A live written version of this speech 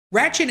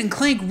Ratchet and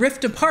Clank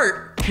Rift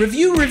Apart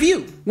review.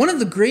 One of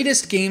the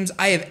greatest games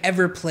I have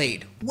ever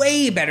played.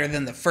 Way better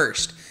than the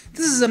first.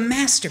 This is a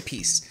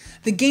masterpiece.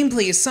 The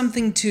gameplay is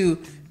something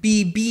to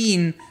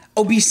be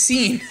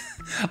seen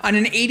on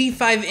an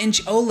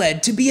 85-inch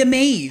OLED to be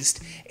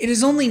amazed. It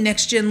is only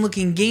next-gen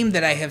looking game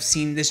that I have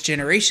seen this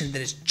generation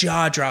that is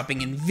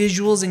jaw-dropping in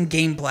visuals and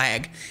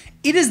gameplay.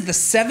 It is the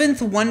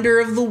seventh wonder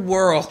of the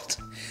world.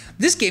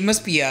 This game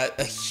must be a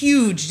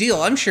huge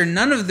deal. I'm sure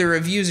none of the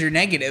reviews are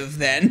negative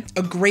then.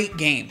 A great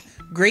game,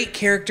 great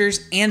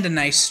characters, and a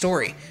nice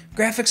story.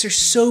 Graphics are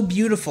so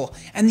beautiful,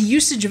 and the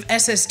usage of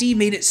SSD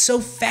made it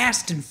so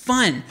fast and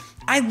fun.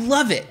 I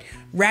love it.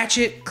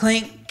 Ratchet,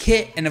 Clank,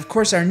 Kit, and of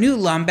course our new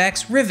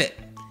Lombax, Rivet.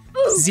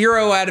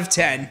 0 out of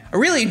 10. I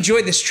really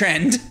enjoy this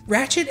trend.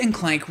 Ratchet and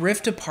Clank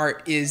Rift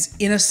Apart is,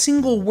 in a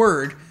single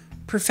word,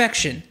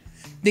 perfection.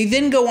 They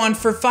then go on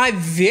for 5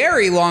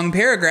 very long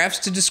paragraphs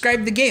to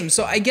describe the game,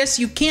 so I guess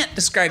you can't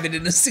describe it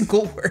in a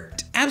single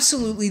word.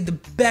 Absolutely the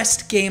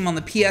best game on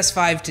the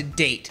PS5 to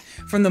date,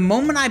 from the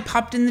moment I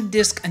popped in the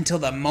disc until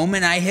the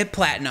moment I hit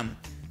platinum.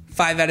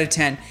 5 out of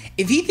 10.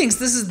 If he thinks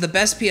this is the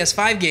best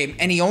PS5 game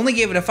and he only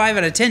gave it a 5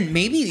 out of 10,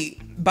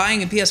 maybe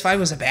buying a PS5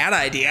 was a bad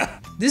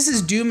idea. This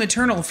is Doom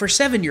Eternal for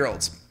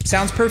 7-year-olds.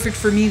 Sounds perfect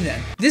for me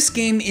then. This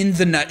game in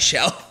the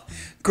nutshell.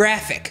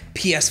 Graphic,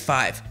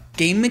 PS5.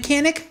 Game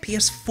mechanic,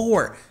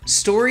 PS4.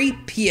 Story,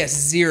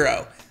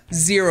 PS0.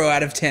 0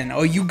 out of 10.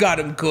 Oh, you got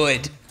him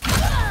good.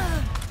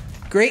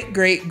 Great.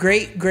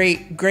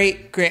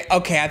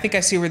 Okay, I think I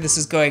see where this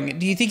is going.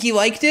 Do you think he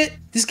liked it?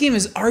 This game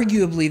is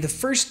arguably the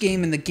first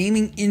game in the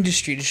gaming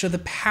industry to show the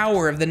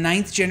power of the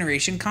 9th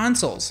generation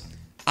consoles.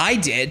 I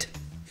did.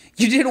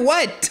 You did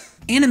what?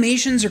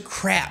 Animations are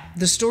crap.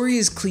 The story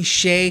is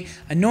cliche,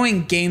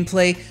 annoying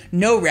gameplay,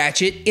 no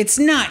Ratchet. It's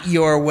not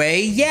your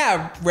way.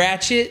 Yeah,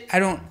 Ratchet.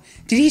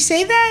 Did he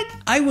say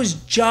that? I was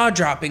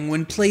jaw-dropping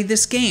when played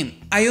this game.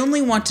 I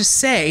only want to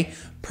say,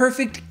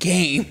 perfect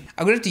game.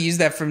 I'm gonna have to use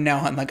that from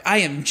now on, like I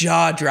am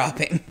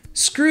jaw-dropping.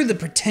 Screw the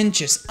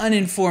pretentious,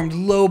 uninformed,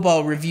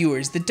 lowball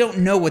reviewers that don't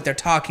know what they're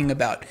talking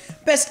about.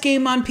 Best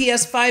game on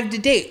PS5 to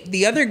date.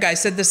 The other guy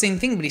said the same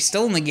thing, but he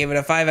still only gave it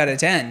a 5 out of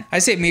 10. I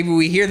say maybe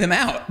we hear them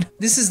out.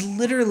 This is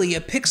literally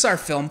a Pixar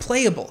film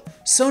playable.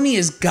 Sony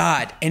is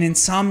God, and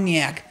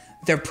Insomniac,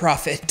 their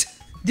prophet.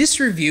 This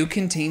review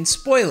contains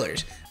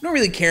spoilers. I don't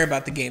really care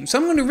about the game, so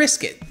I'm going to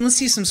risk it. Let's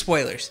see some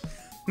spoilers.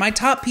 My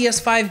top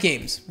PS5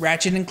 games: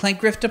 Ratchet and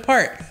Clank Rift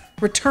Apart,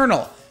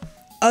 Returnal,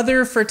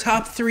 other for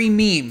top 3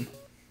 meme.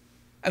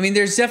 I mean,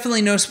 there's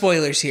definitely no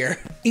spoilers here.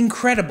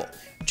 Incredible.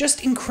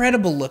 Just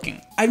incredible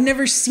looking. I've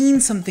never seen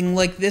something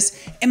like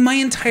this in my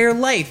entire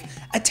life.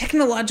 A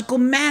technological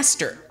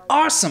master.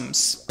 Awesome.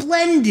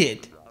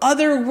 Splendid.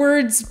 Other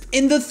words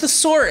in the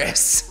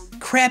thesaurus.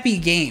 Crappy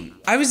game.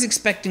 I was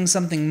expecting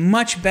something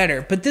much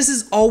better, but this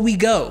is all we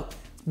go.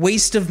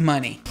 Waste of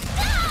money.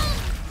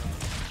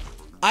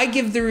 I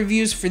give the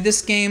reviews for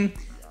this game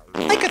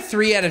like a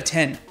 3 out of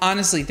 10.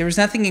 Honestly, there was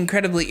nothing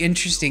incredibly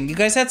interesting. You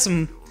guys had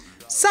some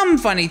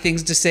funny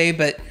things to say,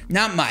 but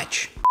not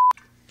much.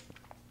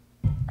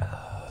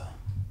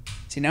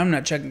 See, now I'm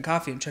not chugging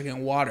coffee, I'm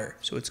chugging water,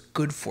 so it's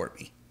good for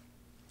me.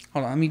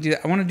 Hold on, let me do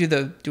that. I want to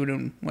do it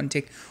in one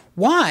take.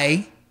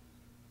 Why?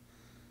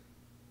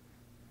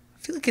 I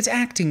feel like it's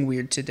acting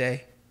weird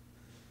today.